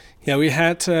Yeah, we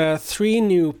had 3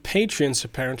 new patrons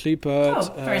apparently,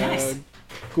 but very nice.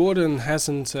 Gordon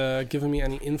hasn't given me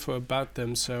any info about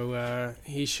them, so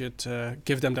he should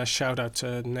give them that shout out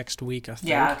next week, I think.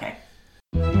 Yeah, okay.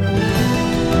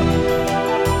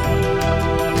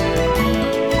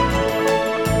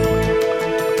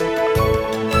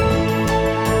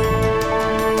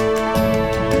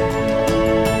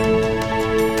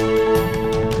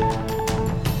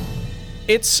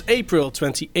 It's April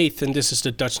 28th and this is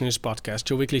the Dutch News Podcast,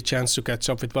 your weekly chance to catch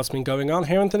up with what's been going on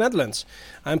here in the Netherlands.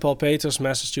 I'm Paul Peters,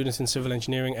 Master Student in Civil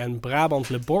Engineering and Brabant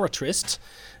Laboratorist.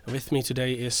 With me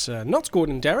today is not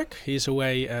Gordon Derrick, he's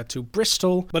away to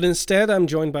Bristol, but instead I'm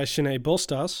joined by Sinead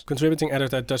Bolstas, contributing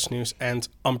editor at Dutch News and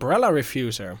umbrella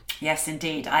refuser. Yes,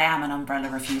 indeed, I am an umbrella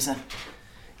refuser.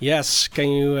 Yes, can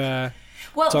you...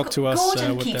 talk to us.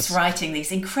 Gordon keeps writing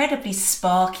these incredibly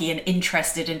sparky and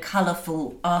interested and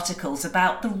colourful articles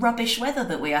about the rubbish weather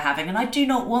that we are having, and I do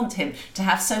not want him to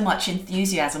have so much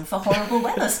enthusiasm for horrible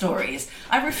weather stories.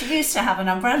 I refuse to have an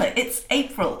umbrella. It's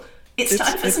April. It's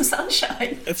time for some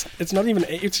sunshine. It's not even.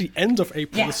 It's the end of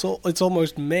April. Yeah. It's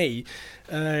almost May.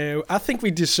 I think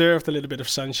we deserved a little bit of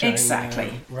sunshine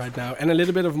right now, and a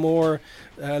little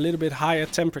bit higher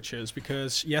temperatures,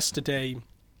 because yesterday.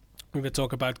 We will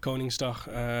talk about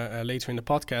Koningsdag later in the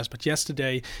podcast, but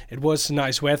yesterday it was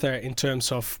nice weather in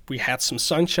terms of we had some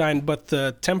sunshine, but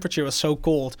the temperature was so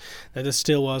cold that it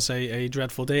still was a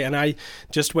dreadful day. And I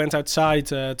just went outside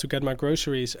to get my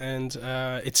groceries, and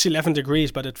it's 11 degrees,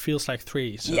 but it feels like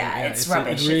 3. So, it's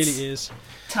rubbish. It really is.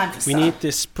 Time for we need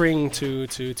this spring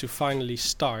to finally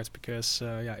start, because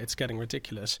it's getting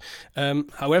ridiculous.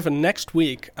 However, next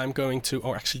week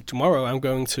tomorrow I'm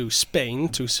going to Spain,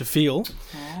 to Seville,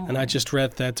 and I just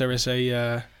read that there is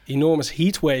a enormous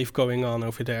heat wave going on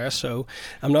over there, so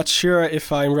I'm not sure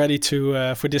if I'm ready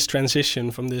to for this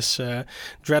transition from this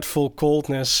dreadful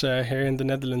coldness here in the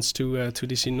Netherlands to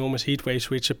these enormous heat waves,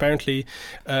 which apparently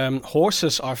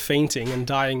horses are fainting and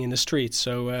dying in the streets.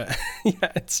 So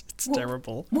it's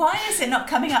terrible. Why is it not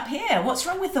coming up here? What's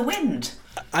wrong with the wind?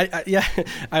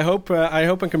 I hope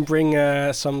I can bring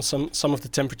some of the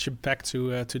temperature back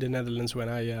to the Netherlands when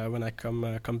I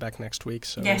come back next week.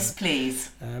 So yes,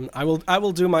 please. I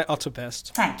will do my utter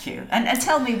best. Thank you. And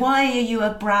tell me, why are you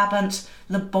a Brabant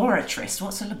laboratorist?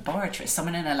 What's a laboratorist?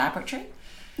 Someone in a laboratory?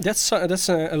 That's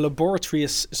a laboratory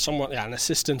is someone, an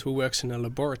assistant who works in a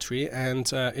laboratory,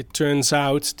 and it turns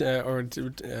out, there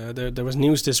was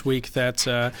news this week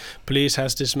that police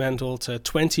has dismantled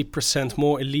 20%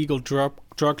 more illegal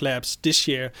drug labs this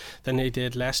year than they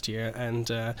did last year,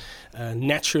 and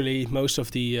naturally most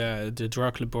of the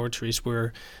drug laboratories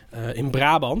were in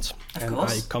Brabant, and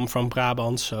I come from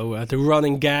Brabant, so the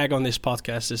running gag on this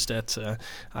podcast is that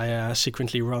I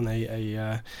secretly run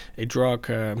a drug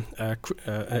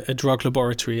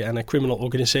laboratory and a criminal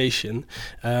organization.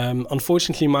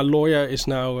 Unfortunately, my lawyer is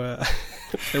now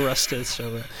arrested,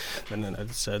 so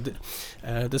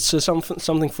that's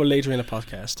something for later in the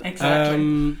podcast.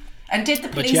 Exactly. And did the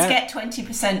police get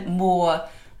 20% more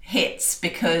hits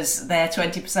because they're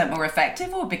 20% more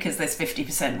effective, or because there's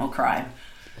 50% more crime?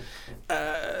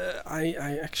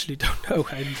 I actually don't know.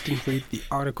 I didn't read the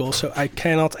article, so I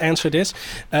cannot answer this.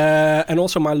 And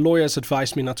also, my lawyers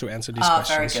advised me not to answer these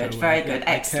questions. Very good, very good,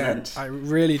 excellent. I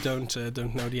really don't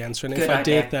know the answer, and if I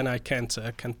did, then I can't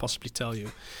possibly tell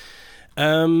you.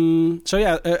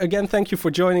 Again, thank you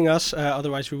for joining us.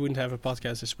 Otherwise, we wouldn't have a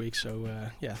podcast this week. So,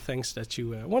 thanks that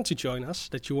you want to join us,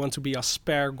 that you want to be our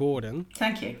spare Gordon.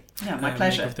 Thank you. Yeah, my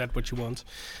pleasure. If that's what you want.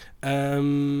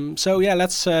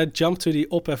 Let's jump to the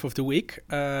op-ed of the week.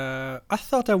 I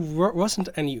thought there wasn't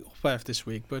any op-ed this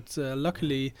week, but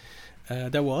luckily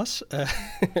there was.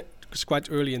 It was quite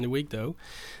early in the week, though.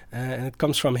 And it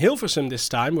comes from Hilversum this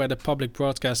time, where the Public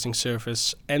Broadcasting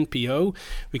Service, NPO,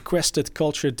 requested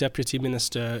Culture Deputy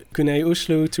Minister Kuné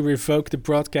Oesloe to revoke the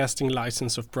broadcasting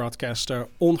license of broadcaster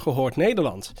Unheard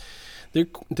Nederland.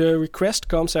 The request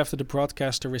comes after the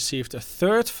broadcaster received a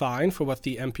third fine for what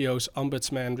the NPO's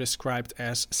ombudsman described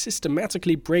as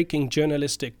systematically breaking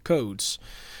journalistic codes.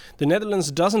 The Netherlands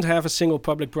doesn't have a single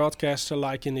public broadcaster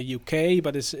like in the UK,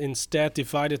 but is instead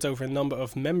divided over a number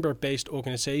of member-based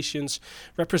organizations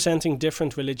representing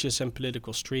different religious and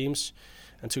political streams.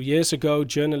 And 2 years ago,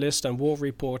 journalist and war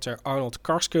reporter Arnold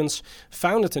Karskens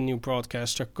founded a new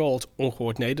broadcaster called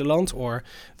Unheard Nederland, or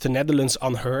The Netherlands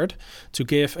Unheard, to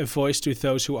give a voice to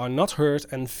those who are not heard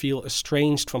and feel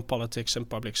estranged from politics and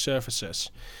public services.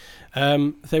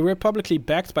 They were publicly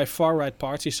backed by far-right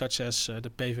parties such as the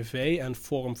PVV and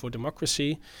Forum for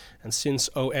Democracy, and since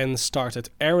ON started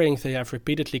airing, they have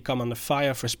repeatedly come under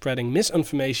fire for spreading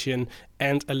misinformation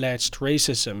and alleged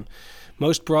racism.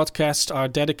 Most broadcasts are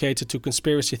dedicated to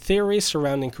conspiracy theories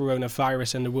surrounding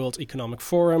coronavirus and the World Economic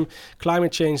Forum,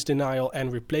 climate change denial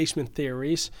and replacement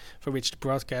theories, for which the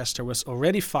broadcaster was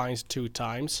already fined 2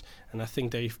 times. And I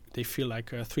think they feel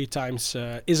like 3 times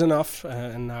is enough,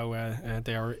 and now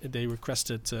they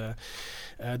requested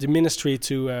the ministry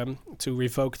to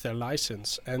revoke their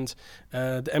license. And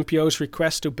the NPO's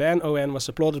request to ban ON was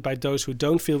applauded by those who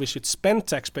don't feel we should spend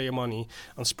taxpayer money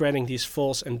on spreading these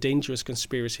false and dangerous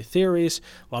conspiracy theories,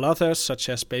 while others, such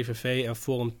as PVV and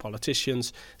Forum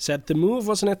politicians, said the move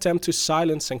was an attempt to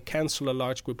silence and cancel a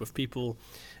large group of people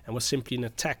and was simply an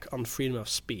attack on freedom of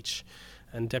speech.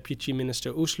 And Deputy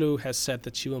Minister Oesloe has said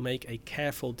that she will make a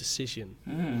careful decision.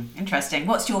 Interesting.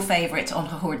 What's your favourite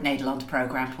Unheard Nederland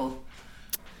programme, Paul?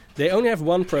 They only have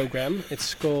one program.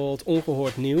 It's called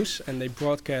Unheard News, and they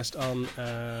broadcast on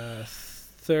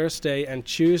Thursday and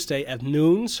Tuesday at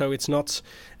noon. So it's not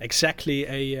exactly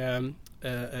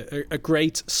a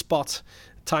great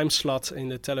time slot in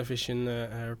the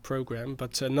television program,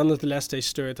 but nonetheless they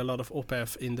stirred a lot of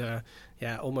ophef in the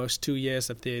almost 2 years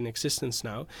that they're in existence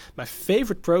now. My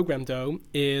favorite program, though,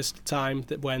 is the time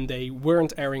that when they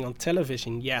weren't airing on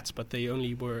television yet, but they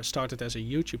only were started as a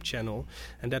YouTube channel,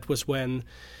 and that was when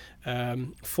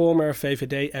former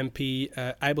VVD MP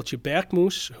Eibeltje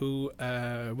Bergmoes, who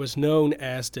was known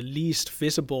as the least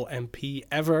visible MP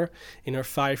ever. In her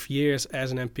 5 years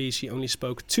as an MP, she only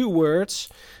spoke 2 words.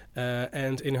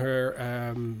 And in her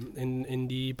in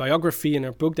the biography in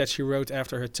her book that she wrote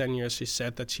after her tenure, she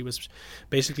said that she was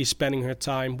basically spending her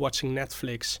time watching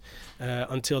Netflix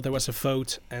until there was a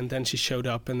vote, and then she showed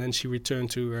up, and then she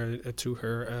returned to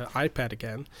her iPad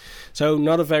again. So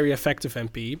not a very effective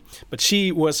MP, but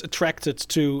she was attracted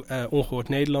to Unheard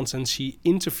Nederland, and she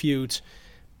interviewed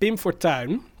Pim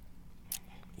Fortuyn.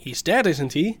 He's dead,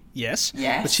 isn't he? Yes.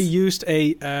 Yes. But she used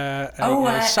like a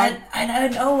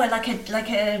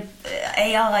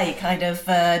AI kind of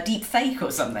deep fake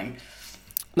or something.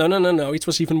 No. It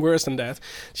was even worse than that.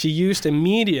 She used a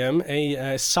medium,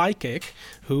 a psychic,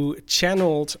 who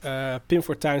channeled Pim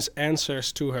Fortuyn's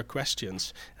answers to her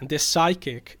questions. And this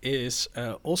psychic is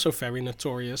also very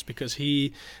notorious because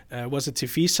he was a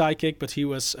TV psychic, but he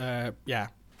was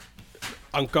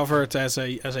uncovered as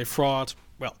a fraud.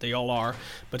 Well, they all are.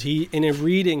 But in a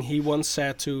reading, he once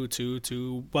said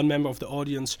to one member of the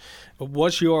audience,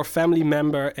 was your family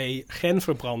member a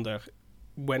genverbrander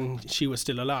when she was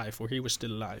still alive, or he was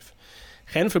still alive?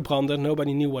 Genverbrander,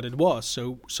 nobody knew what it was.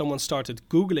 So someone started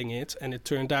Googling it, and it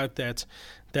turned out that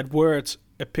that word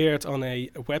appeared on a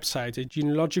website, a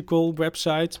genealogical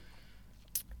website.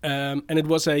 And it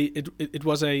was a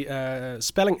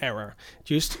spelling error.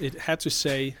 It had to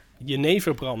say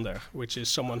jeneverbrander, which is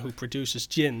someone who produces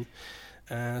gin.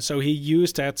 So he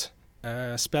used that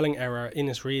spelling error in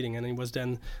his reading, and he was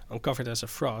then uncovered as a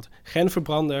fraud.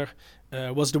 Genverbrander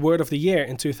was the word of the year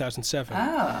in 2007.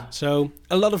 So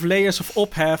a lot of layers of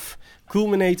ophef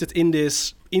culminated in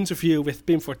this interview with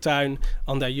Pim Fortuyn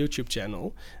on their YouTube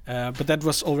channel. But that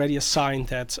was already a sign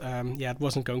that it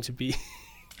wasn't going to be...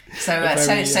 So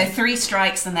 3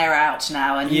 strikes and they're out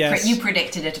now, and you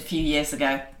predicted it a few years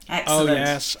ago. Excellent. Oh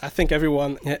yes, I think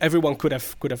everyone could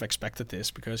have expected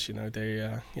this, because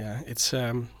it's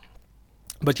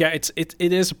but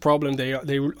it is a problem. They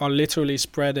are literally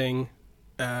spreading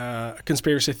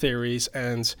conspiracy theories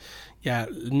and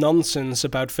nonsense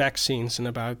about vaccines and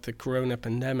about the corona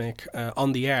pandemic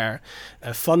on the air,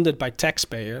 funded by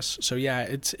taxpayers. So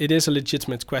it is a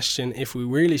legitimate question if we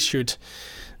really should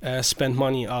spend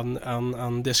money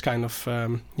on this kind of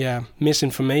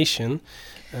misinformation.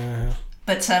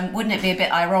 But wouldn't it be a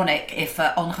bit ironic if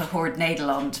Unheard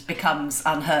Nederland becomes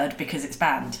Unheard because it's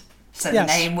banned? So the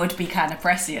name would be kind of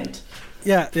prescient.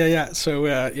 Yeah. So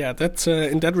that's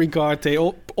in that regard, they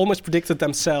almost predicted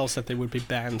themselves that they would be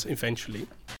banned eventually.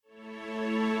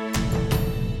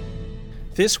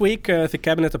 This week, the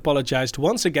cabinet apologized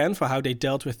once again for how they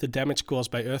dealt with the damage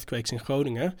caused by earthquakes in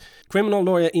Groningen. Criminal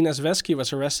lawyer Ines Wesky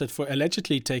was arrested for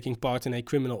allegedly taking part in a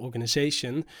criminal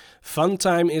organization. Fun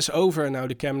time is over. Now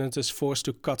the cabinet is forced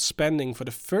to cut spending for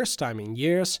the first time in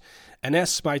years.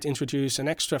 NS might introduce an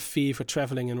extra fee for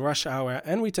traveling in rush hour,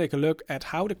 and we take a look at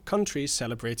how the country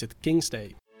celebrated King's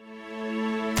Day.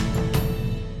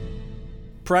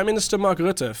 Prime Minister Mark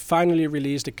Rutte finally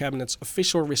released the cabinet's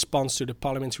official response to the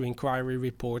parliamentary inquiry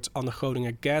report on the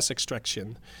Groninger gas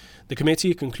extraction. The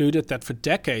committee concluded that for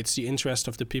decades the interest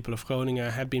of the people of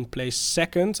Groningen had been placed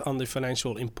second on the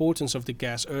financial importance of the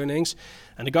gas earnings,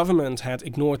 and the government had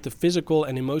ignored the physical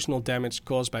and emotional damage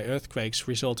caused by earthquakes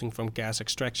resulting from gas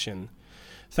extraction.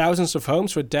 Thousands of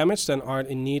homes were damaged and are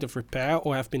in need of repair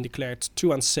or have been declared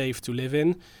too unsafe to live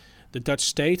in. The Dutch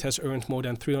state has earned more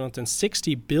than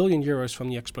 360 billion euros from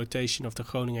the exploitation of the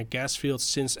Groninger gas fields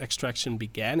since extraction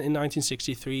began in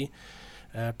 1963.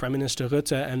 Prime Minister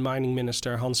Rutte and Mining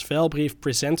Minister Hans Velbrief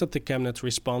presented the cabinet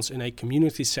response in a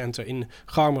community center in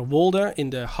Garmerwolde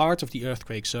in the heart of the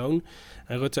earthquake zone.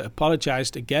 And Rutte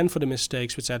apologized again for the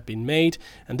mistakes which had been made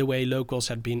and the way locals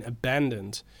had been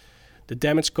abandoned. The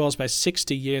damage caused by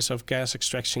 60 years of gas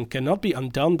extraction cannot be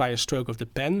undone by a stroke of the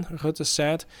pen, Rutte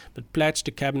said, but pledged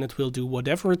the cabinet will do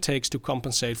whatever it takes to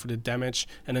compensate for the damage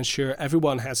and ensure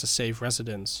everyone has a safe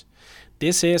residence.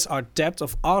 This is our debt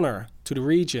of honor to the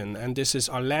region, and this is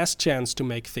our last chance to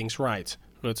make things right,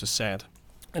 Rutte said.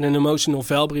 And an emotional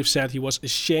Velbrief said he was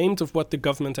ashamed of what the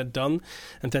government had done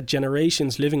and that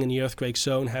generations living in the earthquake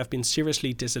zone have been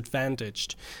seriously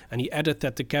disadvantaged. And he added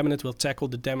that the cabinet will tackle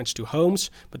the damage to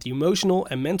homes, but the emotional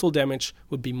and mental damage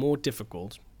would be more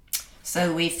difficult.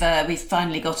 So we've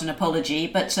finally got an apology,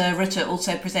 but Rutte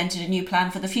also presented a new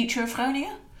plan for the future of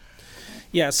Groningen?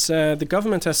 Yes, the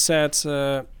government has said...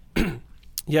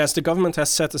 Yes, the government has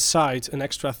set aside an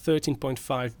extra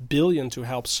 13.5 billion to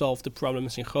help solve the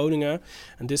problems in Groningen,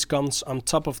 and this comes on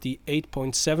top of the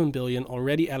 8.7 billion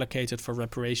already allocated for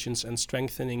reparations and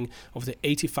strengthening of the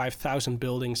 85,000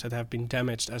 buildings that have been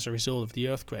damaged as a result of the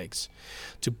earthquakes.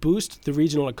 To boost the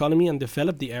regional economy and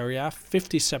develop the area,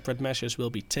 50 separate measures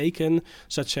will be taken,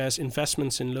 such as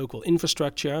investments in local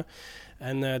infrastructure.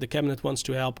 And the cabinet wants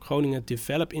to help Groningen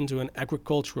develop into an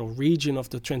agricultural region of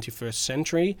the 21st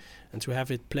century and to have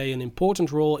it play an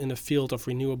important role in the field of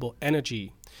renewable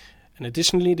energy. And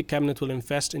additionally, the cabinet will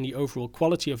invest in the overall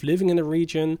quality of living in the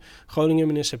region. Groningen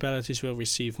municipalities will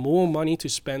receive more money to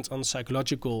spend on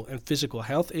psychological and physical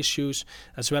health issues,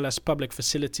 as well as public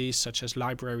facilities such as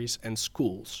libraries and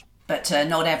schools. But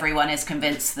not everyone is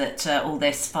convinced that all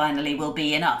this finally will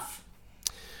be enough.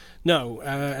 No,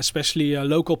 especially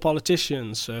local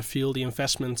politicians feel the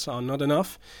investments are not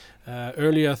enough.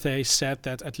 Earlier they said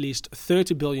that at least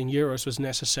 30 billion euros was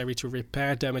necessary to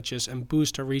repair damages and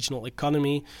boost our regional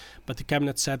economy, but the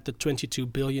cabinet said that 22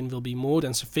 billion will be more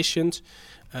than sufficient.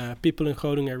 People in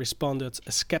Groningen responded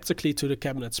skeptically to the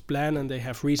cabinet's plan, and they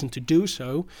have reason to do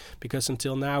so, because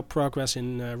until now progress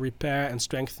in repair and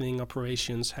strengthening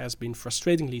operations has been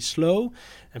frustratingly slow,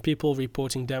 and people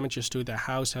reporting damages to their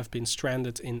house have been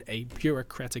stranded in a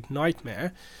bureaucratic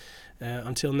nightmare.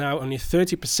 Until now, only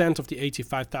 30% of the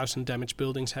 85,000 damaged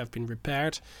buildings have been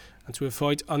repaired. And to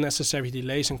avoid unnecessary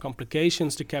delays and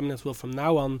complications, the cabinet will from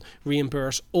now on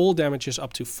reimburse all damages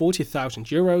up to 40,000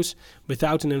 euros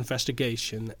without an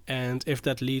investigation. And if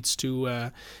that leads to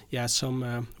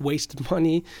some wasted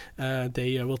money,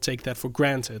 they will take that for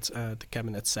granted, the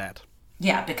cabinet said.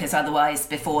 Yeah, because otherwise,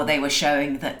 before they were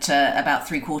showing that about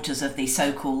 3/4 of the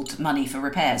so-called money for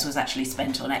repairs was actually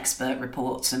spent on expert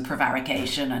reports and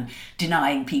prevarication and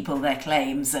denying people their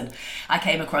claims. And I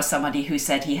came across somebody who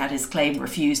said he had his claim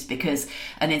refused because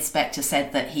an inspector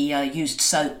said that he used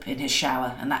soap in his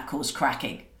shower and that caused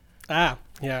cracking.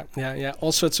 Yeah.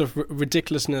 All sorts of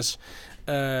ridiculousness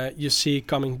you see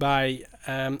coming by.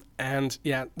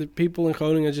 The people in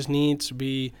Groningen just need to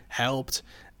be helped.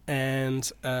 And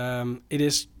it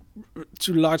is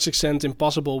to a large extent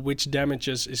impossible which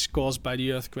damages is caused by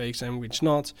the earthquakes and which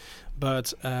not.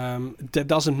 But that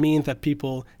doesn't mean that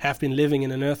people have been living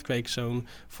in an earthquake zone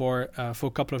for a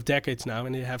couple of decades now,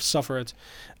 and they have suffered,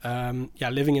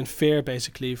 living in fear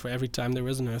basically for every time there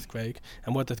is an earthquake,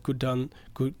 and what that could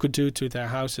do to their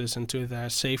houses and to their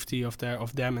safety of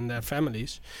them and their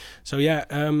families. So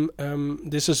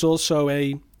this is also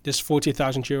this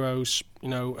 40,000 euros,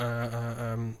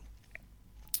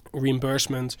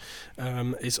 reimbursement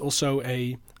is also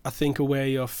a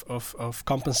way of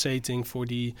compensating for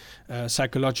the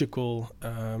psychological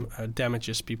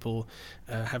damages people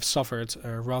have suffered,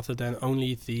 rather than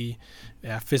only the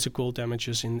physical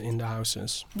damages in the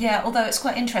houses. Yeah, although it's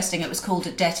quite interesting, it was called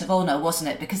a debt of honour, wasn't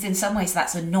it? Because in some ways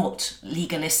that's a not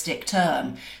legalistic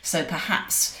term, so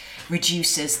perhaps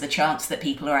reduces the chance that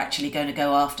people are actually going to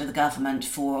go after the government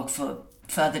for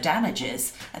further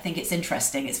damages. I think it's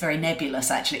interesting. It's very nebulous,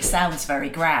 actually. It sounds very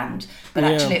grand, but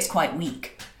actually it's quite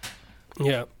weak.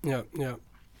 Yeah.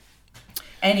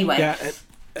 Anyway. Yeah,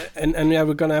 and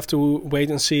we're going to have to wait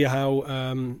and see how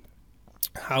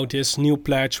this new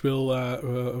pledge will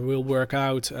work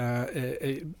out.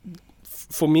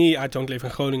 For me, I don't live in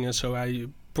Groningen, so I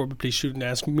probably shouldn't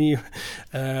ask me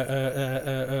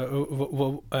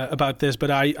about this,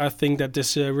 but I think that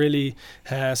this really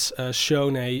has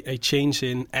shown a change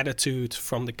in attitude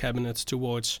from the cabinet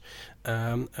towards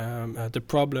the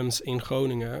problems in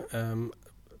Groningen.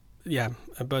 the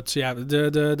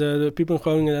people in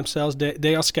Groningen themselves,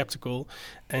 they are skeptical,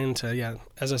 and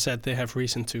as I said, they have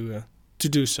reason to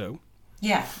do so.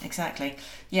 Yeah, exactly.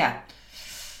 Yeah.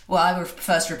 Well, I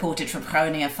first reported from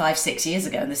Groningen 5-6 years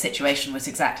ago, and the situation was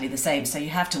exactly the same. So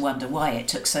you have to wonder why it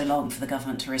took so long for the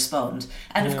government to respond.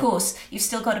 And of course, you've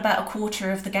still got about a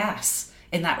quarter of the gas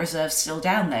in that reserve still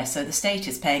down there. So the state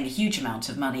is paying a huge amount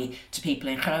of money to people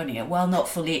in Groningen while not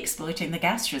fully exploiting the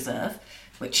gas reserve,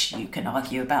 which you can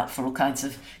argue about for all kinds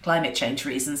of climate change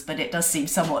reasons, but it does seem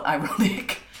somewhat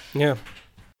ironic. Yeah.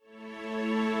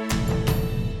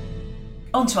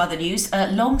 On to other news. A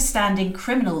long-standing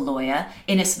criminal lawyer,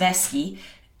 Ines Vesky,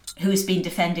 who has been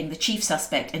defending the chief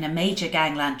suspect in a major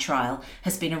gangland trial,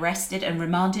 has been arrested and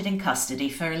remanded in custody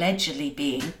for allegedly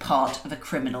being part of a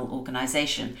criminal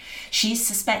organisation. She's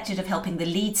suspected of helping the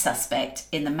lead suspect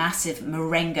in the massive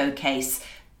Marengo case,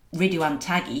 Ridwan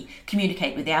Taghi,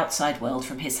 communicate with the outside world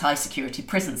from his high-security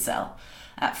prison cell.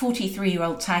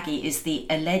 43-year-old Taghi is the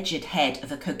alleged head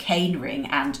of a cocaine ring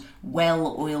and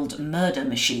well-oiled murder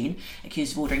machine,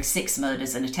 accused of ordering 6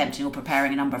 murders and attempting or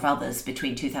preparing a number of others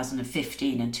between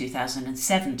 2015 and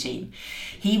 2017.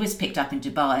 He was picked up in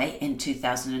Dubai in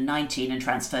 2019 and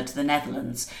transferred to the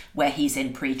Netherlands, where he's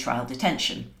in pre-trial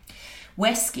detention.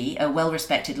 Wesky, a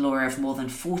well-respected lawyer of more than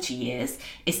 40 years,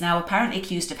 is now apparently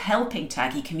accused of helping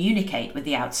Taghi communicate with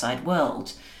the outside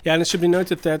world. Yeah, and it should be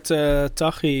noted that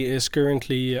Taghi is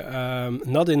currently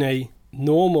not in a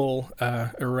normal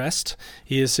arrest.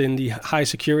 He is in the high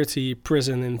security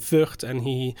prison in Vught, and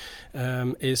he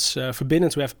is forbidden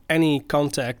to have any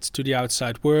contact to the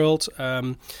outside world.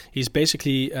 He's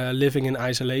basically living in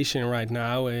isolation right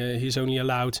now. He's only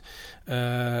allowed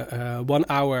 1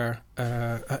 hour.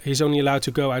 He's only allowed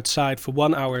to go outside for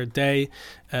 1 hour a day,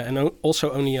 and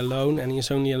also only alone. And he's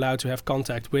only allowed to have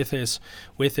contact with his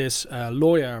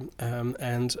lawyer.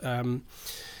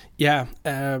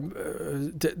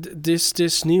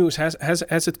 This news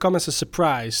has it come as a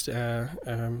surprise?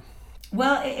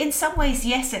 Well, in some ways,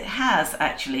 yes, it has,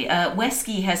 actually.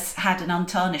 Wesky has had an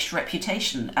untarnished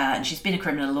reputation, and she's been a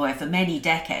criminal lawyer for many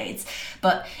decades.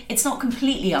 But it's not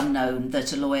completely unknown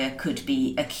that a lawyer could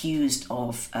be accused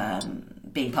of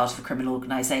being part of a criminal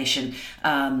organisation.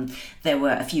 There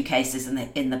were a few cases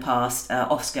in the past.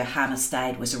 Oscar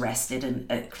Hammerstein was arrested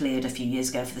and cleared a few years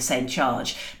ago for the same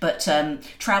charge. But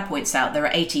Traub points out there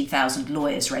are 18,000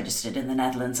 lawyers registered in the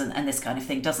Netherlands, and this kind of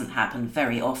thing doesn't happen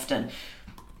very often.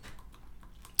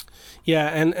 Yeah,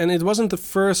 and it wasn't the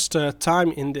first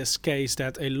time in this case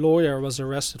that a lawyer was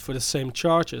arrested for the same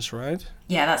charges, right?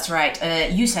 Yeah, that's right.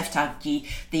 Youssef Taghi,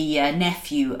 the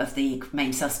nephew of the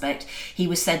main suspect, he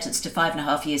was sentenced to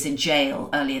 5.5 years in jail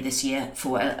earlier this year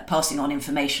for passing on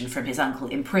information from his uncle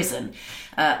in prison.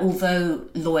 Although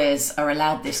lawyers are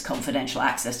allowed this confidential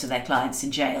access to their clients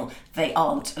in jail, they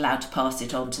aren't allowed to pass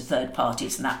it on to third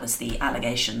parties, and that was the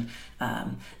allegation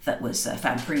that was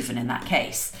found proven in that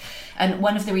case. And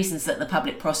one of the reasons that the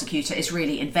public prosecutor is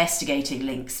really investigating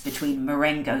links between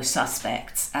Marengo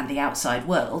suspects and the outside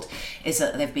world is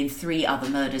that there have been 3 other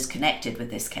murders connected with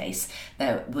this case.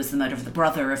 There was the murder of the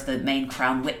brother of the main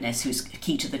Crown witness, who's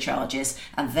key to the charges,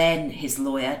 and then his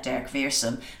lawyer, Dirk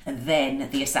Weersum, and then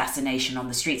the assassination on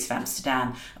the streets of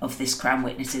Amsterdam of this Crown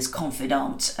witness's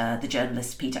confidant, the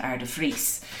journalist Peter R. de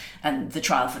Vries. And the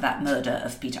trial for that murder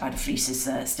of Peter R. de Vries is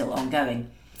still ongoing.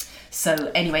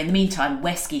 So anyway, in the meantime,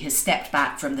 Wesky has stepped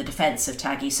back from the defence of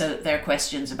Taghi, so there are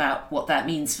questions about what that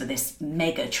means for this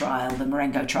mega trial, the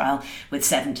Marengo trial, with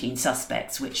 17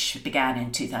 suspects, which began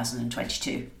in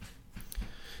 2022.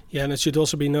 Yeah, and it should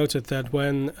also be noted that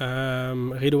when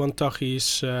Ridwan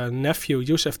Taghi's nephew,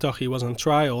 Youssef Taghi, was on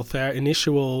trial, their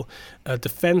initial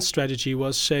defense strategy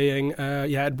was saying,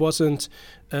 it wasn't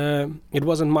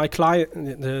my client.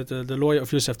 The lawyer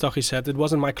of Youssef Taghi said it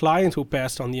wasn't my client who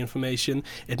passed on the information.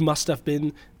 It must have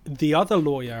been the other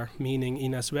lawyer, meaning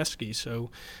Ines Wesky.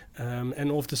 So,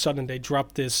 and all of a sudden they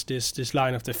dropped this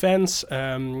line of defense.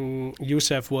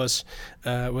 Youssef was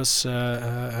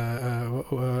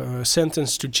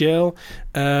sentenced to jail,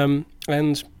 now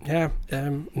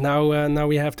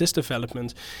we have this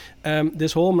development.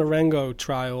 This whole Marengo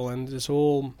trial and this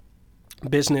whole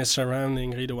business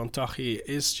surrounding Ridwan Taghi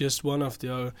is just one of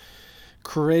the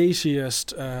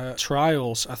craziest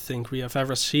trials I think we have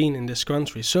ever seen in this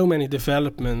country. So many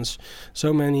developments,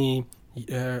 so many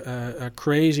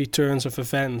crazy turns of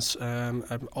events,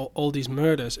 all these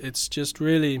murders. It's just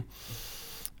really.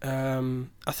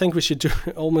 I think we should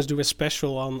almost do a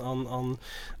special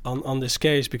on this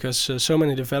case because so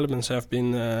many developments have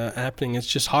been happening. It's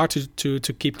just hard to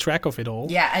keep track of it all.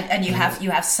 Yeah, and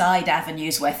you have side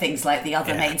avenues where things like the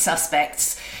other main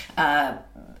suspects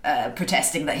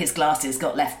protesting that his glasses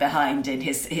got left behind in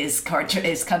his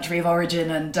country of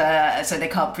origin, and so they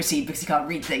can't proceed because he can't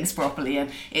read things properly. And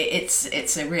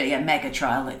it's really a mega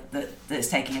trial that's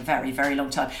taking a very, very long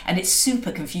time, and it's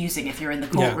super confusing if you're in the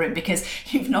courtroom because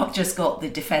you've not just got the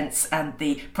defence and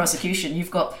the prosecution,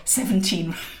 you've got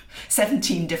 17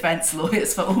 defence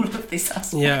lawyers for all of these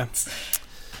suspects. Yeah,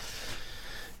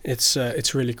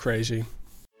 it's really crazy.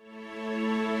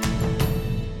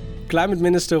 Climate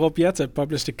Minister Rob Jetten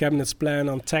published the cabinet's plan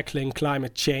on tackling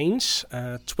climate change.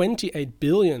 28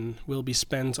 billion will be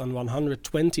spent on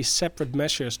 120 separate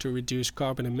measures to reduce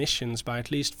carbon emissions by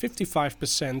at least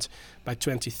 55% by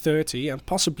 2030 and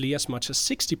possibly as much as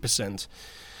 60%.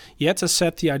 Jetten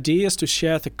said the idea is to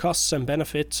share the costs and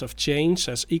benefits of change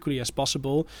as equally as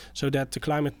possible so that the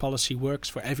climate policy works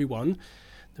for everyone.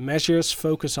 The measures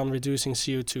focus on reducing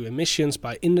CO2 emissions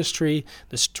by industry,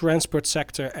 the transport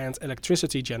sector and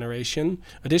electricity generation.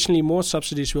 Additionally, more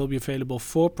subsidies will be available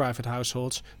for private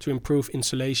households to improve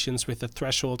installations with the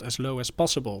threshold as low as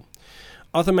possible.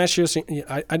 Other measures,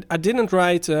 I didn't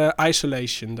write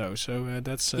isolation though, so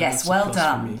that's... yes, that's well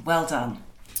done, well done.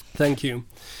 Thank you.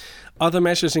 Other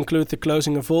measures include the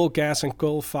closing of all gas and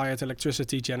coal-fired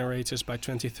electricity generators by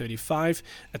 2035,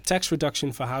 a tax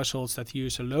reduction for households that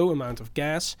use a low amount of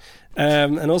gas,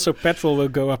 and also petrol will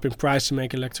go up in price to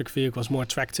make electric vehicles more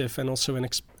attractive, and also an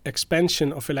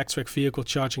expansion of electric vehicle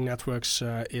charging networks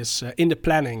is in the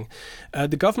planning.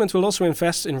 The government will also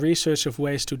invest in research of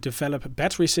ways to develop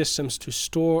battery systems to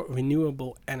store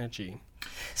renewable energy.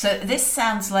 So this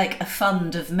sounds like a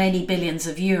fund of many billions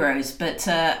of euros, but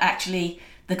actually...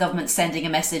 the government's sending a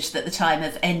message that the time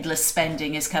of endless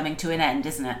spending is coming to an end,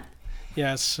 isn't it?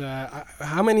 Yes.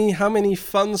 How many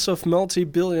funds of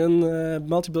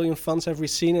multi-billion funds have we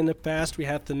seen in the past? We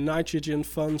had the nitrogen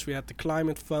funds, we had the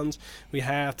climate funds, we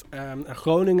had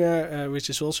Groningen, which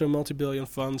is also a multi-billion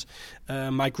fund.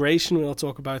 Migration, we'll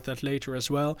talk about that later as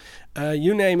well.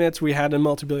 You name it, we had a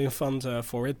multi-billion fund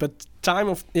for it. But time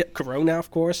of Corona, of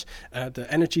course, the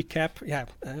energy cap,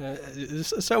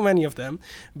 so many of them.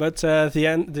 But the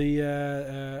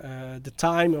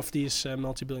time of these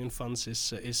multi-billion funds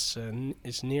is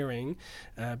nearing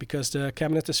because the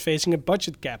cabinet is facing a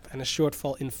budget gap and a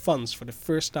shortfall in funds for the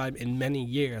first time in many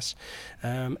years.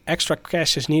 Extra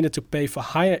cash is needed to pay for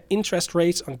higher interest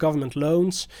rates on government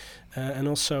loans. And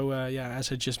also,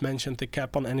 as I just mentioned, the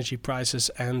cap on energy prices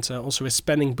and also a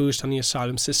spending boost on the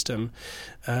asylum system.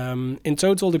 In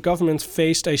total, the government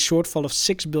faced a shortfall of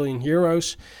 6 billion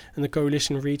euros, and the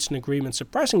coalition reached an agreement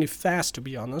surprisingly fast, to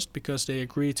be honest, because they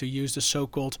agreed to use the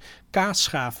so-called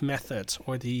Kaasschaaf method,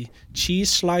 or the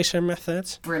cheese slicer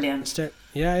method. Brilliant.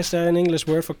 Is there an English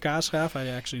word for Kaasschaaf? I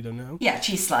actually don't know. Yeah,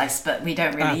 cheese slice, but we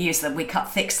don't really use them. We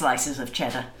cut thick slices of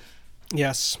cheddar.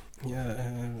 Yes.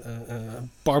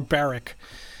 Barbaric.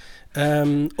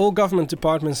 All government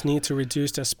departments need to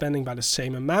reduce their spending by the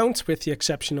same amount, with the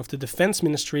exception of the Defense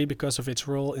Ministry because of its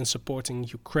role in supporting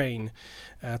Ukraine.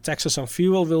 Taxes on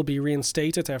fuel will be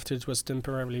reinstated after it was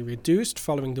temporarily reduced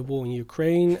following the war in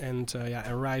Ukraine and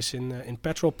a rise in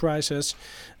petrol prices.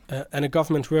 And a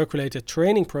government work-related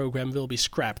training program will be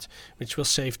scrapped, which will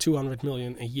save 200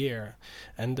 million a year.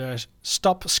 And the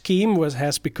STOP scheme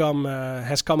has come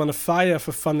under fire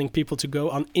for funding people to go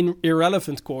on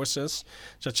irrelevant courses,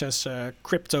 such as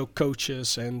crypto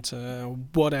coaches and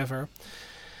whatever.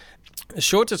 A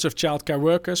shortage of childcare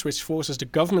workers, which forces the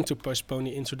government to postpone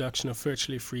the introduction of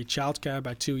virtually free childcare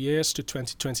by 2 years to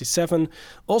 2027,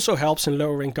 also helps in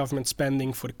lowering government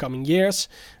spending for the coming years.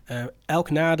 Elk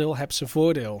nadeel hebt zijn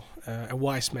voordeel, a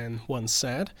wise man once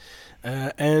said.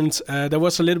 And there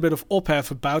was a little bit of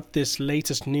ophef about this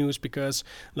latest news because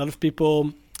a lot of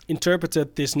people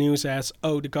interpreted this news as,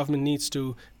 the government needs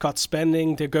to cut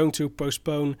spending. They're going to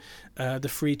postpone the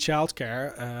free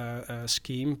childcare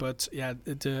scheme. But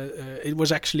it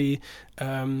was actually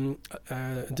the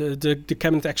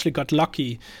cabinet actually got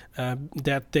lucky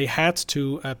that they had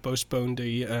to postpone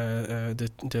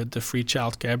the free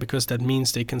childcare because that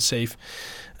means they can save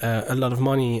a lot of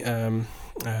money in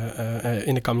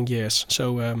the coming years.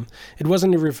 So it was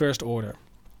in the reversed order.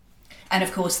 And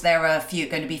of course, there are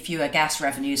going to be fewer gas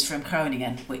revenues from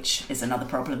Groningen, which is another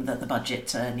problem that the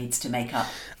budget needs to make up.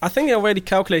 I think they already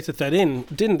calculated that in,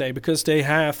 didn't they? Because they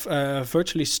have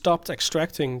virtually stopped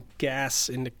extracting gas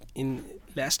in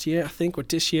last year, I think, or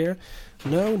this year.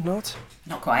 No, not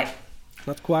quite.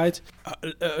 Not quite.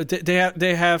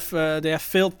 They have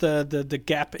filled the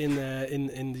gap in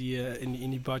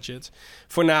the budget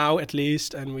for now at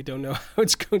least, and we don't know how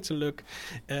it's going to look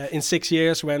in 6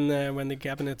 years when the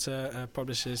cabinet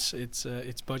publishes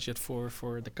its budget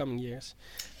for the coming years.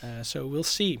 So we'll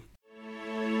see.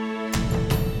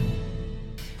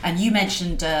 And you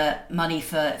mentioned money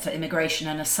for immigration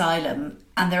and asylum,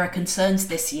 and there are concerns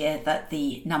this year that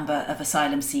the number of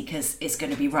asylum seekers is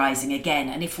going to be rising again.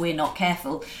 And if we're not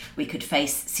careful, we could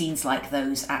face scenes like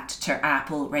those at Ter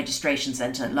Apel Registration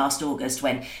Centre last August,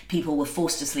 when people were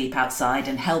forced to sleep outside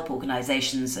and help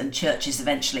organisations and churches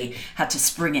eventually had to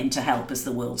spring in to help, as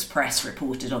the world's press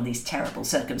reported on these terrible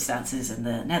circumstances in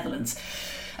the Netherlands.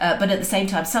 But at the same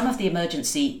time, some of the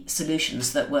emergency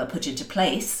solutions that were put into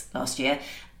place last year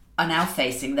are now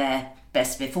facing their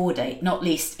best before date, not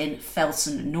least in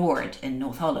Velsen-Noord in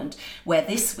North Holland, where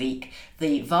this week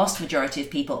the vast majority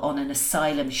of people on an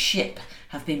asylum ship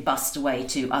have been bussed away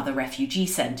to other refugee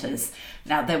centres.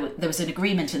 Now, there was an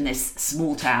agreement in this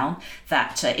small town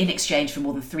that in exchange for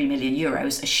more than €3 million,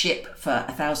 a ship for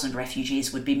 1,000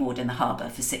 refugees would be moored in the harbour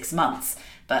for 6 months.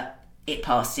 But it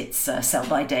passed its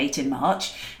sell-by date in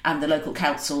March, and the local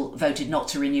council voted not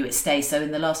to renew its stay. So in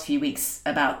the last few weeks,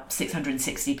 about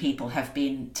 660 people have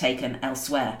been taken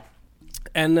elsewhere.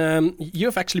 And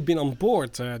you've actually been on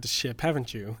board the ship,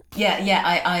 haven't you?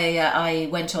 Yeah. I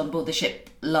went on board the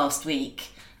ship last week.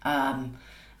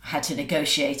 Had to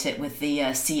negotiate it with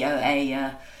the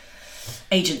COA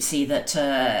agency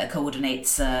that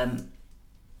coordinates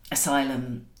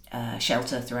asylum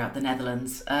shelter throughout the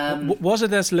Netherlands. Was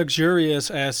it as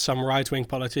luxurious as some right-wing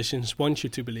politicians want you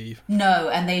to believe? No,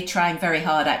 and they're trying very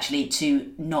hard actually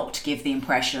to not give the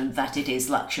impression that it is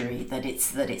luxury, that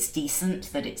it's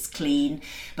decent, that it's clean,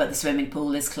 but the swimming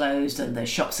pool is closed and the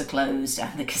shops are closed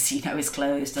and the casino is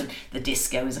closed and the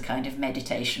disco is a kind of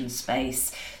meditation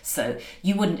space. So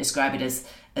you wouldn't describe it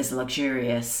as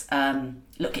luxurious.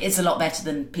 Look, it's a lot better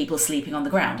than people sleeping on the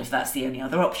ground, if that's the only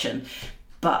other option.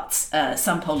 But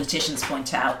some politicians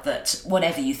point out that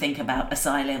whatever you think about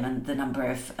asylum and the number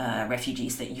of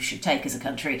refugees that you should take as a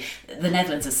country, the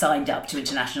Netherlands has signed up to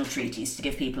international treaties to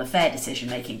give people a fair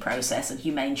decision-making process and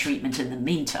humane treatment in the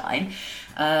meantime.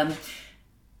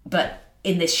 But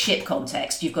in this ship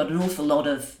context, you've got an awful lot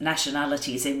of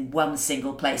nationalities in one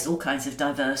single place, all kinds of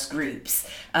diverse groups,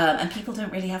 and people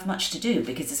don't really have much to do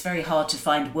because it's very hard to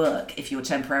find work if you're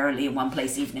temporarily in one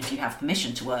place, even if you have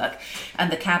permission to work.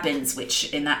 And the cabins,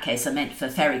 which in that case are meant for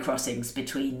ferry crossings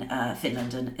between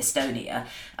Finland and Estonia,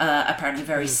 are apparently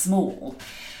very small.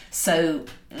 So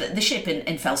the ship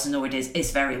in Velsen-Noord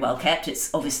is very well kept.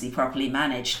 It's obviously properly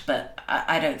managed, but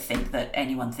I don't think that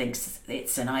anyone thinks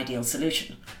it's an ideal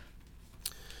solution.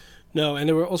 No, and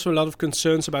there were also a lot of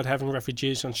concerns about having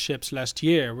refugees on ships last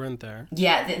year, weren't there?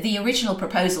 Yeah, the original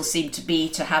proposal seemed to be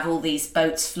to have all these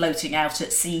boats floating out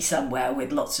at sea somewhere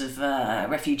with lots of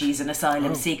refugees and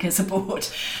asylum seekers aboard.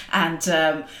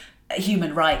 And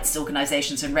human rights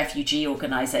organisations and refugee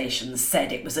organisations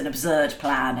said it was an absurd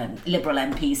plan, and Liberal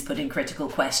MPs put in critical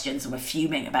questions and were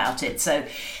fuming about it. So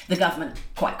the government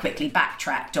quite quickly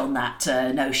backtracked on that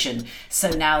notion. So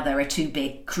now there are 2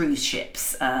 big cruise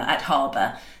ships at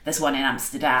harbour. There's one in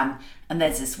Amsterdam and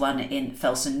there's this one in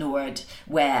Velsen-Noord,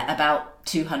 where about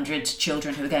 200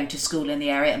 children who are going to school in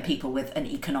the area and people with an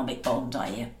economic bond,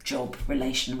 i.e. a job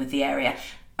relation with the area,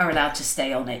 are allowed to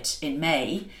stay on it in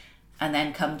May. And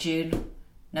then come June,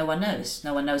 no one knows.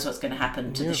 No one knows what's going to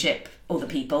happen to the ship or the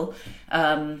people.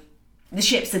 The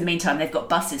ships, in the meantime, they've got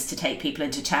buses to take people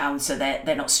into town, so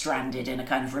they're not stranded in a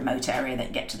kind of remote area. They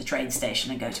can get to the train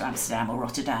station and go to Amsterdam or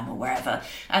Rotterdam or wherever.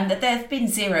 And that there have been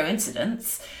 0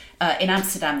 incidents. In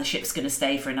Amsterdam, the ship's going to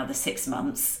stay for another 6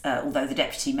 months, although the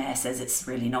deputy mayor says it's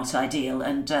really not ideal.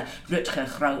 And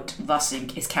Rutger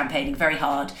Groot-Wassink is campaigning very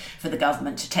hard for the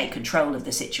government to take control of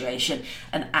the situation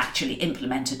and actually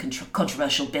implement a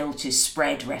controversial bill to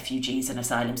spread refugees and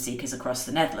asylum seekers across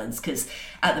the Netherlands. Because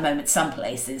at the moment, some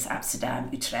places, Amsterdam,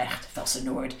 Utrecht,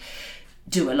 Velsen-Noord,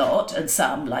 do a lot, and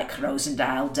some, like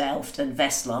Roosendaal, Delft and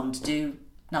Westland, do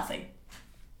nothing.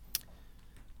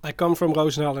 I come from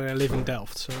Roosendaal and I live in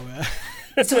Delft, so...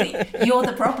 Sorry, you're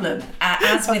the problem.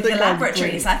 As with the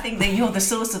laboratories, I think that you're the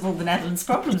source of all the Netherlands'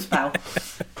 problems, pal.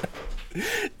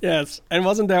 Yes, and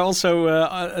wasn't there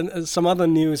also some other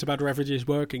news about refugees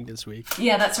working this week?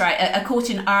 Yeah, that's right. A court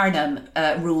in Arnhem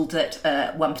ruled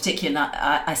that one particular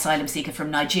asylum seeker from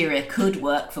Nigeria could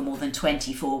work for more than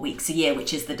 24 weeks a year,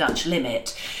 which is the Dutch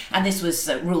limit. And this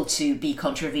was ruled to be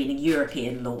contravening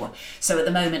European law. So at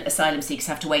the moment, asylum seekers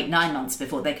have to wait 9 months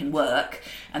before they can work.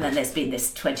 And then there's been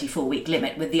this 24-week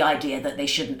limit with the idea that they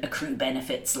shouldn't accrue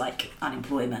benefits like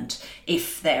unemployment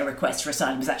if their request for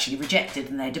asylum is actually rejected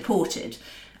and they're deported.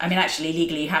 I mean, actually,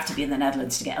 legally, you have to be in the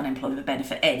Netherlands to get unemployment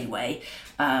benefit anyway.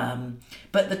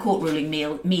 But the court ruling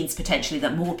means potentially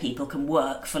that more people can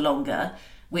work for longer,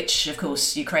 which, of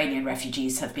course, Ukrainian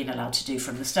refugees have been allowed to do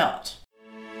from the start.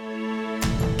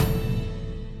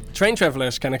 Train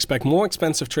travelers can expect more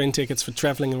expensive train tickets for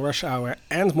traveling in rush hour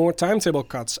and more timetable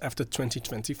cuts after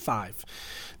 2025.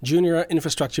 Junior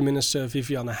Infrastructure Minister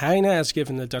Viviane Heijnen has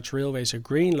given the Dutch Railways a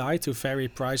green light to vary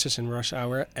prices in rush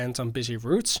hour and on busy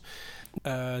routes.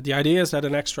 The idea is that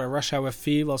an extra rush hour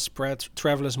fee will spread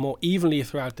travellers more evenly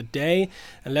throughout the day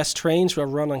and less trains will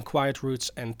run on quiet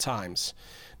routes and times.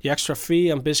 The extra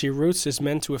fee on busy routes is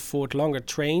meant to afford longer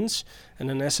trains,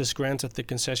 and NS is granted the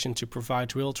concession to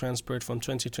provide rail transport from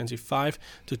 2025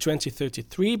 to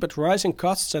 2033, but rising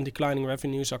costs and declining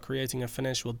revenues are creating a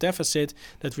financial deficit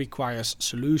that requires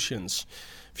solutions.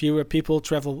 Fewer people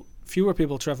travel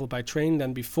by train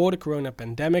than before the corona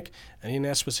pandemic, and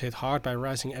NS was hit hard by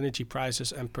rising energy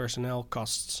prices and personnel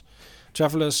costs.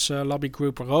 Travellers lobby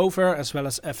group Rover as well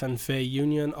as FNV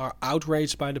Union are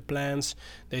outraged by the plans.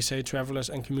 They say travellers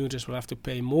and commuters will have to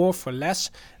pay more for less,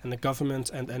 and the government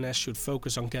and NS should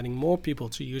focus on getting more people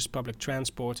to use public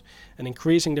transport, and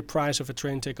increasing the price of a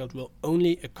train ticket will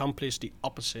only accomplish the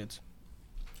opposite.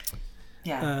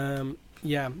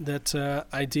 That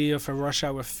idea of a rush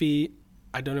hour fee,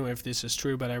 I don't know if this is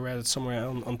true, but I read it somewhere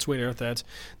on Twitter that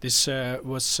this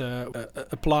was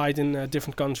applied in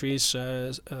different countries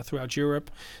throughout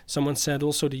Europe. Someone said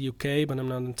also the UK, but I'm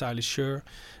not entirely sure.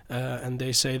 And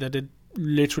they say that it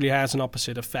literally has an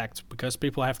opposite effect because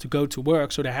people have to go to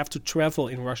work, so they have to travel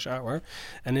in rush hour.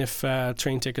 And if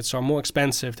train tickets are more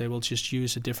expensive, they will just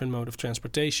use a different mode of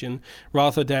transportation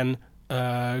rather than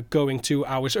going 2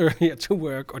 hours earlier to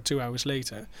work or 2 hours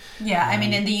later. Yeah, I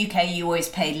mean, in the UK, you always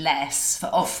pay less for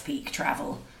off-peak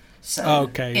travel. So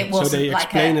okay, it wasn't so they like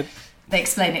explain it. They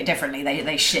explain it differently.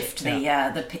 They shift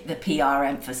the PR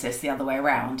emphasis the other way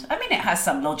around. I mean, it has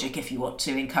some logic if you want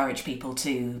to encourage people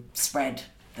to spread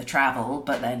the travel,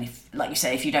 but then, if, like you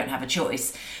say, if you don't have a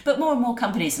choice. But more and more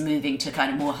companies are moving to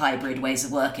kind of more hybrid ways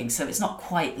of working, so it's not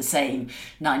quite the same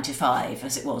 9 to 5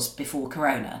 as it was before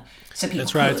Corona. So people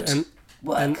That's right.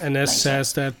 And as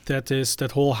says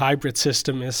that whole hybrid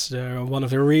system is one of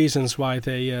the reasons why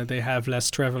they have less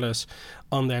travelers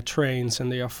on their trains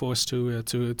and they are forced to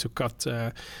cut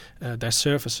their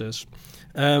services.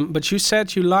 But you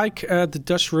said you like the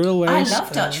Dutch railways. I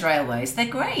love Dutch railways. They're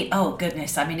great. Oh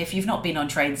goodness! I mean, if you've not been on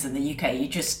trains in the UK, you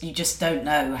just don't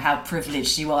know how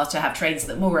privileged you are to have trains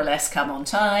that more or less come on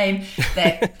time.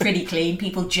 They're pretty clean.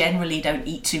 People generally don't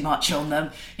eat too much on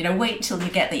them. You know, wait until you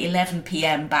get the 11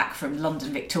 p.m. back from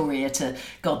London Victoria to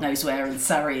God knows where in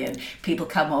Surrey, and people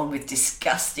come on with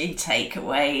disgusting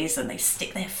takeaways, and they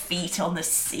stick their feet on the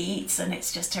seats, and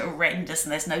it's just horrendous.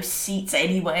 And there's no seats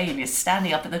anyway, and you're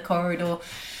standing up in the corridor.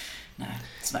 No,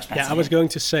 it's much better. Yeah, I was going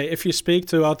to say, if you speak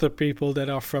to other people that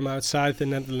are from outside the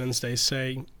Netherlands, they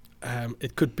say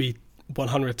it could be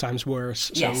 100 times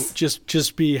worse. Yes. So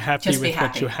just be happy with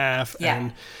what you have,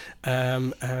 and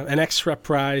an extra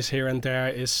price here and there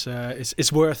is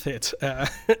worth it.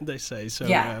 They say so.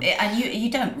 Yeah, and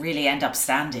you don't really end up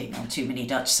standing on too many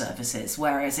Dutch services,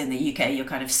 whereas in the UK you're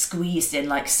kind of squeezed in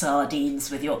like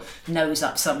sardines with your nose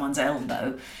up someone's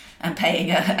elbow and paying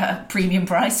a premium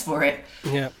price for it.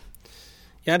 Yeah,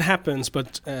 it happens,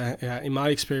 but in my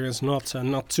experience, not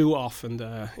too often.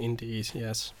 Indeed,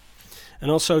 yes.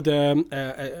 And also,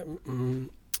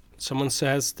 someone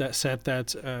said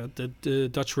that the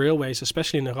Dutch railways,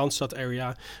 especially in the Randstad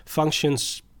area,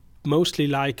 functions mostly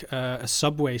like a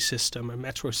subway system, a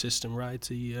metro system, right?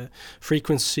 The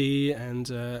frequency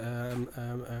and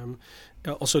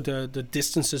also the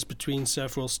distances between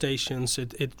several stations,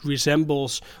 it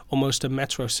resembles almost a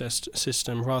metro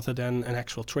system rather than an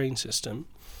actual train system.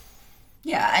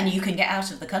 Yeah, and you can get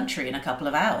out of the country in a couple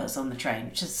of hours on the train,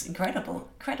 which is incredible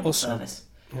service.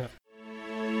 Yeah.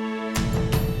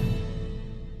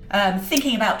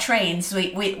 Thinking about trains,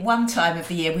 we one time of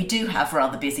the year we do have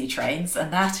rather busy trains,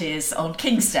 and that is on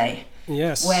King's Day.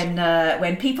 Yes.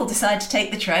 When people decide to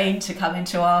take the train to come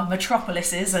into our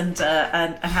metropolises and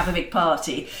have a big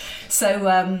party.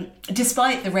 So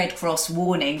despite the Red Cross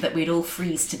warning that we'd all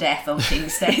freeze to death on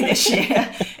King's Day this year,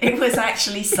 it was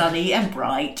actually sunny and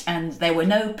bright, and there were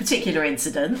no particular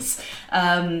incidents.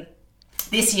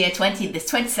 This year, the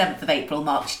 27th of April,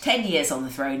 marked 10 years on the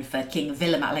throne for King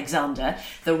Willem-Alexander,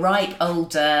 the ripe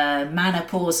old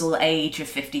menopausal age of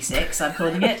 56, I'm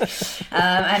calling it.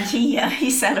 And he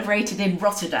celebrated in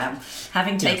Rotterdam,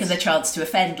 having taken the chance to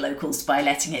offend locals by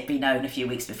letting it be known a few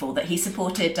weeks before that he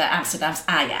supported Amsterdam's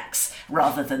Ajax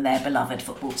rather than their beloved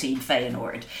football team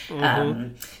Feyenoord.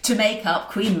 To make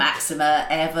up, Queen Maxima,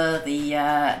 ever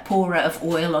the pourer of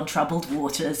oil on troubled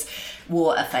waters,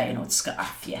 wore a Feyenoord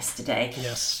scarf yesterday.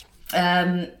 Yes.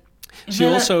 She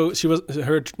was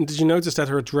her. Did you notice that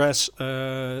her dress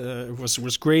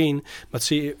was green? But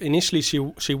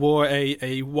she wore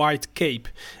a white cape,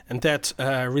 and that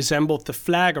resembled the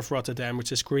flag of Rotterdam,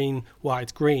 which is green,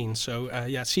 white, green. So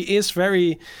she is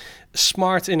very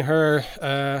smart in her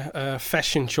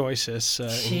fashion choices.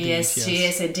 She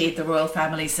is indeed the royal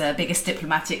family's biggest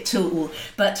diplomatic tool.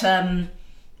 But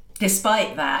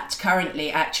despite that,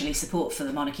 currently actually support for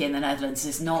the monarchy in the Netherlands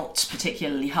is not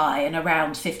particularly high, and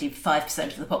around 55%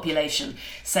 of the population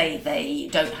say they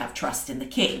don't have trust in the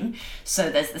king. So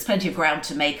there's plenty of ground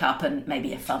to make up, and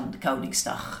maybe a fun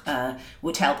Koningsdag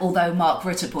would help. Although Mark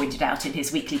Rutte pointed out in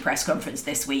his weekly press conference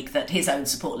this week that his own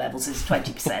support levels is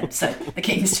 20%. So the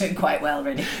king is doing quite well,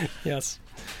 really. Yes.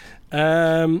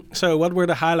 So what were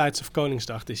the highlights of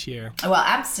Koningsdag this year? Well,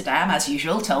 Amsterdam, as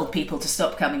usual, told people to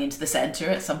stop coming into the centre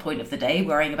at some point of the day,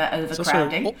 worrying about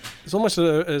overcrowding. It's almost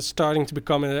starting to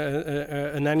become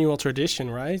an annual tradition,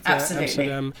 right? Absolutely.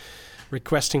 Amsterdam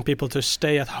requesting people to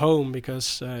stay at home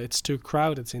because it's too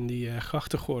crowded in the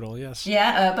Grachtengordel, yes.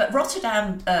 Yeah, but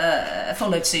Rotterdam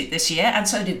followed suit this year, and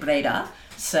so did Breda.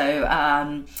 So,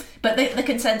 but the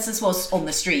consensus was on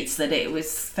the streets that it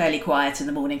was fairly quiet in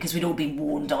the morning because we'd all been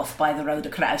warned off by the Rode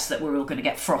Kruis that we're all going to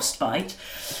get frostbite,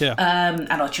 and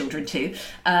our children too.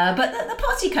 But the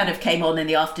party kind of came on in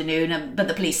the afternoon, but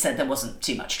the police said there wasn't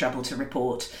too much trouble to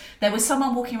report. There was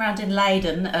someone walking around in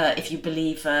Leiden, if you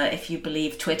believe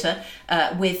Twitter,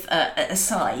 with a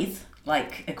scythe,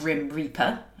 like a Grim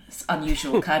Reaper.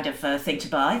 Unusual kind of thing to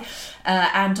buy.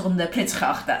 And on the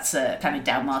Prinsgracht, that's kind of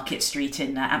down Market Street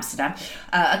in Amsterdam,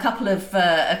 a couple of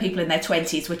people in their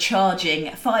 20s were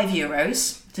charging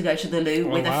 €5 to go to the loo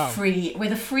with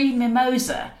a free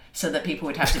mimosa, so that people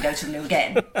would have to go to the loo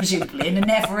again, presumably in a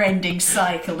never-ending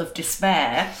cycle of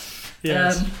despair.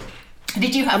 Yes.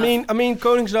 Did you have? I mean,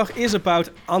 Koningsdag is about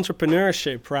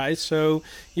entrepreneurship, right? So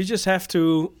you just have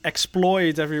to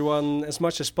exploit everyone as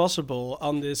much as possible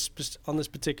on this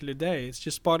particular day. It's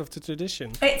just part of the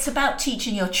tradition. It's about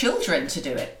teaching your children to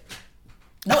do it,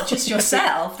 not just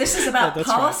yourself. This is about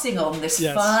passing on this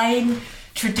fine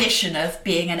tradition of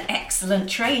being an excellent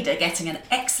trader, getting an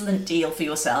excellent deal for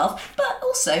yourself, but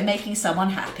also making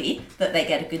someone happy that they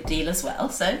get a good deal as well.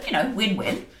 So,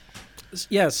 win-win.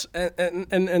 Yes,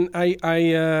 and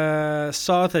I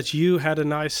saw that you had a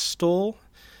nice stall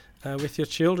with your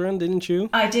children, didn't you?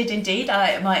 I did indeed.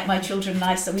 My children and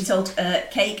I, so we sold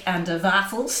cake and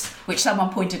waffles, which someone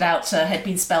pointed out had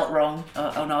been spelt wrong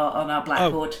on our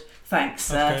blackboard. Oh.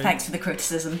 Thanks. Okay. Thanks for the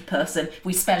criticism, person.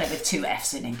 We spell it with 2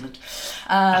 Fs in England.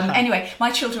 Anyway,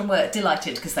 my children were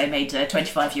delighted because they made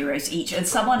 €25 each. And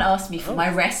someone asked me for my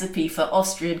recipe for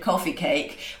Austrian coffee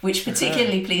cake, which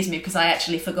particularly pleased me because I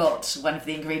actually forgot one of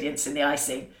the ingredients in the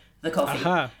icing, the coffee.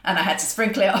 And I had to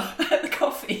sprinkle it on the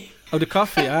coffee. Oh, the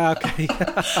coffee. Okay.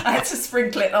 I had to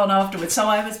sprinkle it on afterwards. So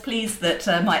I was pleased that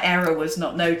my error was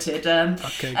not noted. And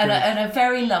a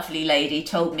very lovely lady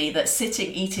told me that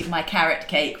sitting eating my carrot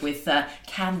cake with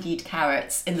candied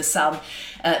carrots in the sun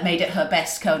made it her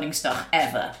best Koningsdag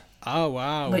ever. Oh,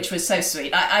 wow. Which was so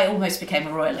sweet. I almost became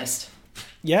a royalist.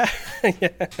 Yeah.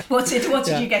 What did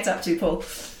you get up to, Paul?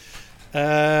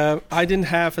 I didn't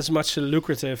have as much a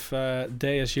lucrative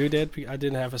day as you did. I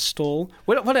didn't have a stall.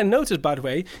 What I noticed, by the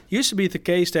way, used to be the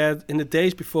case that in the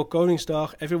days before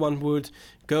Koningsdag, everyone would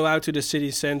go out to the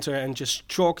city center and just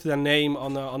chalk their name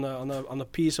on a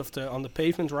piece of on the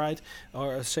pavement, right,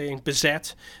 or saying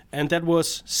bezet, and that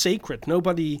was sacred.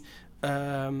 Nobody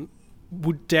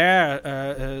would dare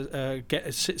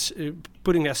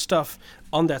putting their stuff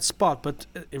on that spot. But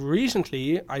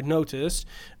recently, I noticed.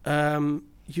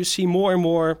 You see more and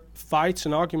more fights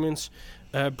and arguments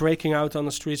breaking out on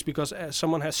the streets because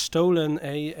someone has stolen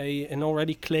an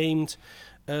already claimed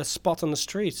spot on the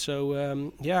street. So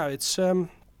it's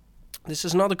this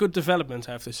is not a good development,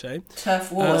 I have to say. Turf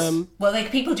wars.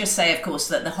 People just say, of course,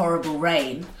 that the horrible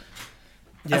rain,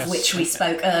 of which we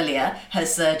spoke earlier,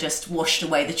 has just washed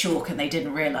away the chalk, and they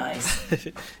didn't realise.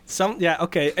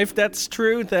 Okay. If that's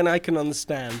true, then I can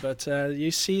understand. But you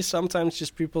see sometimes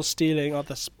just people stealing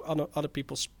other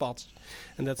people's spots,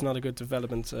 and that's not a good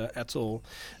development at all.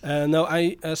 No,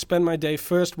 I spent my day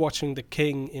first watching The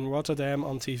King in Rotterdam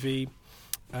on TV.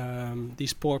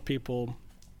 These poor people.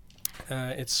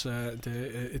 It's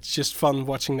just fun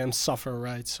watching them suffer,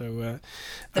 right? So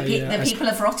the people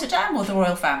of Rotterdam or the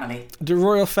royal family? The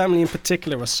royal family in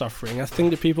particular was suffering. I think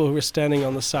the people who were standing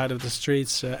on the side of the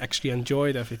streets actually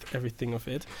enjoyed everything of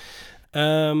it.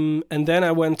 And then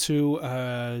I went to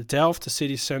Delft, the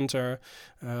city center.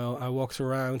 I walked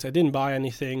around. I didn't buy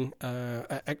anything.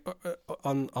 I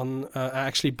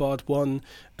actually bought one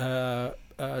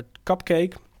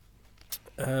cupcake.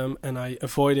 and I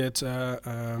avoided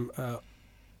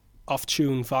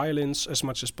off-tune violins as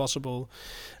much as possible.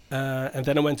 And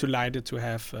then I went to Leiden to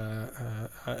have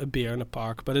a beer in a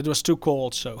park, but it was too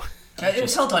cold, so...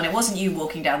 Hold on, it wasn't you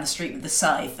walking down the street with the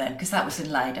scythe then, because that was in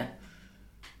Leiden.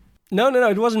 No,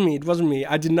 it wasn't me.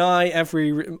 I deny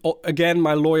again,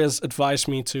 my lawyers advised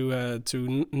me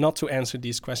to not to answer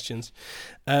these questions.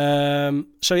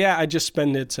 So yeah, I just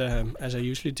spent it as I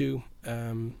usually do.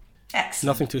 Excellent.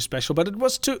 Nothing too special, but it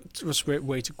was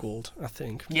way too cold, I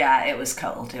think. Yeah, it was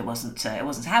cold. It wasn't.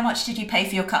 How much did you pay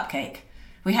for your cupcake?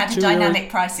 We had a dynamic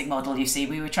pricing model, you see.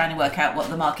 We were trying to work out what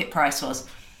the market price was.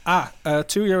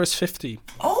 €2.50.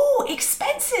 Oh,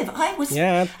 expensive!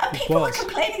 Yeah, and people were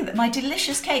complaining that my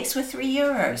delicious cakes were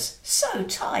 €3. So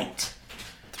tight.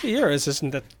 €3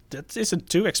 isn't that? That isn't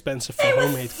too expensive for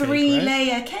homemade cake, right?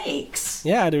 3-layer cakes.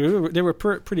 Yeah, they were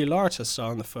pretty large. I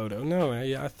saw in the photo. No,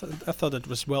 I thought it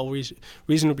was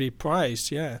reasonably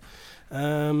priced. Yeah.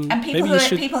 And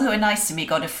people who are nice to me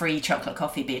got a free chocolate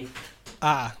coffee bean.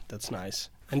 That's nice.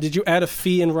 And did you add a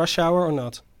fee in rush hour or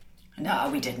not? No,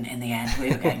 we didn't in the end. We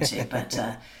were going to, but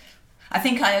I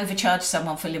think I overcharged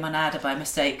someone for limonada by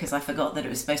mistake because I forgot that it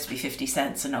was supposed to be 50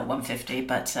 cents and not 150,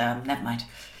 but never mind.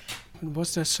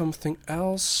 Was there something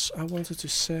else I wanted to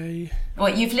say? Well,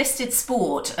 you've listed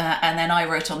sport, and then I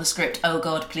wrote on the script, "Oh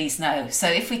God, please no." So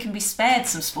if we can be spared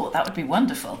some sport, that would be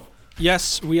wonderful.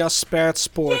 Yes, we are spared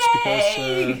sports.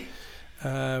 Yay!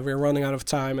 Because we're running out of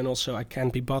time, and also I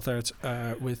can't be bothered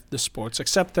with the sports,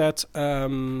 except that,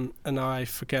 and I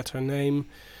forget her name,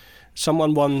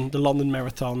 someone won the London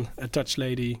Marathon, a Dutch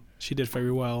lady. She did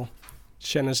very well.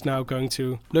 Shanna's now going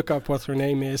to look up what her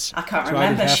name is. I can't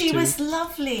remember. She was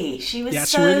lovely. She was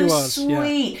she really was,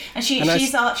 sweet. Yeah. And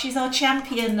she's our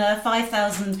champion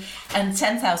 5,000 and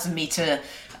 10,000 metre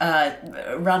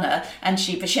runner, but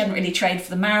she hadn't really trained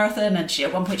for the marathon, and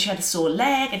at one point she had a sore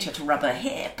leg and she had to rub her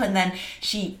hip, and then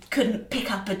she couldn't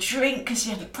pick up a drink because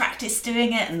she hadn't practiced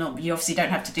doing it, and you obviously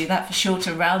don't have to do that for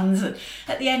shorter runs. And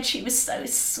at the end she was so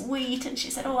sweet, and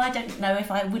she said, "Oh, I don't know if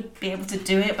I would be able to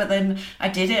do it, but then I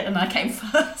did it and I came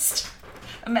first."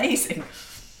 Amazing.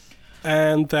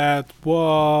 And that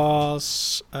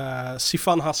was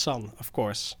Sifan Hassan, of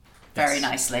course. Very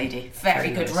nice lady. Very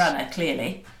good nice runner,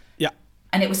 clearly.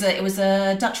 And it was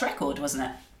a Dutch record, wasn't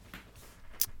it?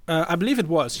 I believe it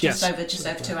was. Just over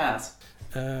 2 hours.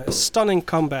 A stunning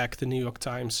comeback. The New York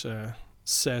Times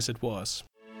says it was.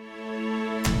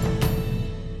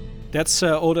 That's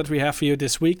all that we have for you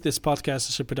this week. This podcast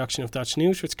is a production of Dutch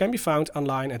News, which can be found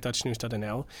online at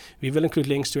dutchnews.nl. We will include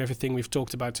links to everything we've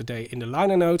talked about today in the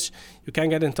liner notes. You can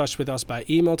get in touch with us by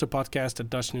email to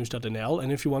podcast@dutchnews.nl.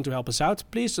 And if you want to help us out,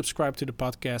 please subscribe to the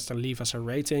podcast and leave us a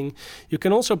rating. You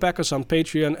can also back us on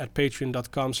Patreon at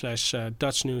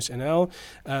patreon.com/dutchnewsnl.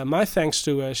 My thanks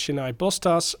to Shania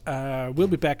Bostas. We'll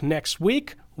be back next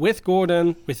week with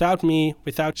Gordon, without me,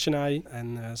 without Shania,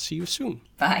 and see you soon.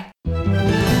 Bye.